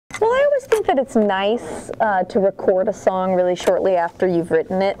Well, I always think that it's nice to record a song really shortly after you've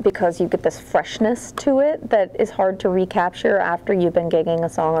written it, because you get this freshness to it that is hard to recapture after you've been gigging a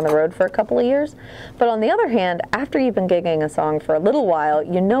song on the road for a couple of years. But on the other hand, after you've been gigging a song for a little while,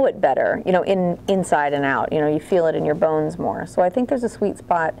 you know it better, you know, inside and out. You know, you feel it in your bones more. So I think there's a sweet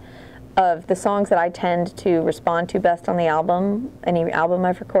spot of the songs that I tend to respond to best on the album, any album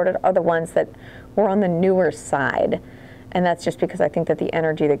I've recorded, are the ones that were on the newer side. And that's just because I think that the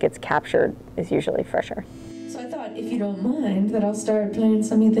energy that gets captured is usually fresher. So I thought, if you don't mind, that I'll start playing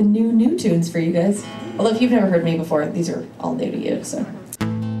some of the new tunes for you guys. Although if you've never heard me before, these are all new to you, so.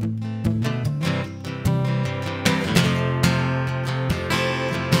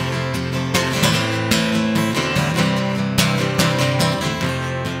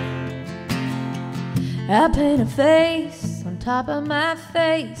 I paint a face on top of my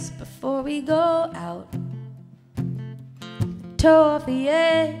face before we go out. Toe off the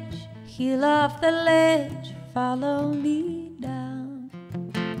edge, heel off the ledge, follow me down.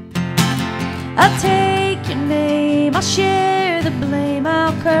 I'll take your name, I'll share the blame,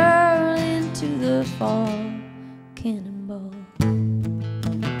 I'll curl into the fall. Cannonball.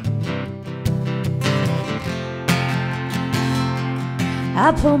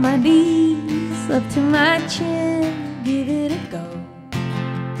 I'll pull my knees up to my chin, give it a go.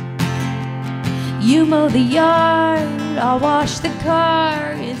 You mow the yard, I'll wash the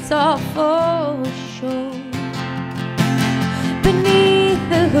car, it's all for show. Beneath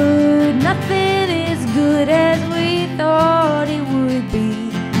the hood, nothing is good as we thought it would be.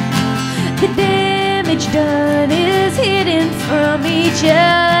 The damage done is hidden from each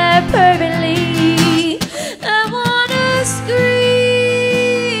other perfectly. I wanna scream,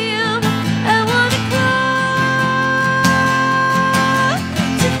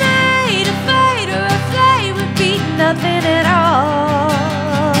 nothing at all.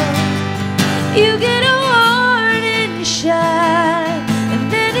 You get a warning shot,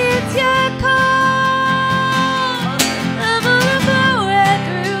 and then it's your call. I'm gonna blow right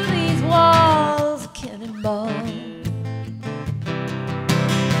through these walls. Cannonball.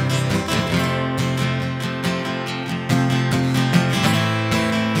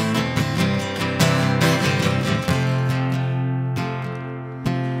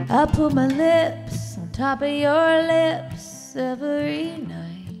 I put my lips on top of your lips every night.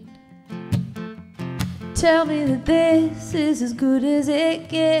 Tell me that this is as good as it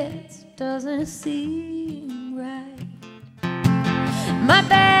gets. Doesn't seem right. My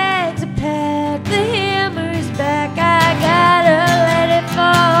bags are packed, the hammer's back, I gotta let it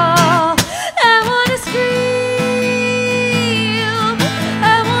fall. I wanna scream, I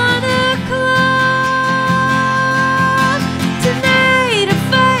wanna claw. Tonight a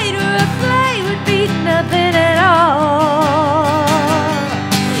fight or a flight would be nothing at all.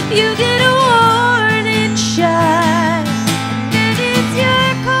 You get a warning shot, and it's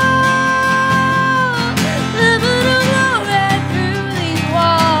your call. I'm gonna blow right through these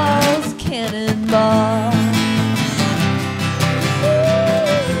walls. Cannonball.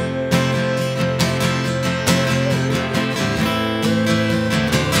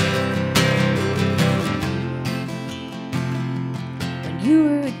 When you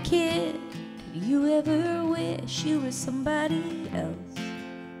were a kid, did you ever wish you were somebody else?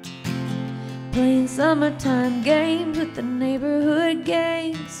 Playing summertime games with the neighborhood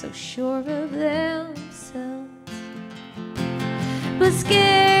gang, so sure of themselves. But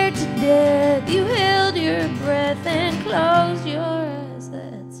scared to death, you held your breath and closed your eyes,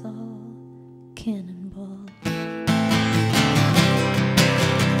 that's all. Cannonball.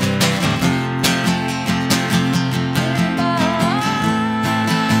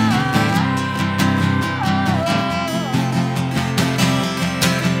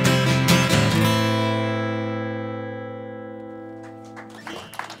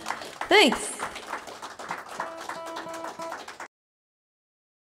 Thanks.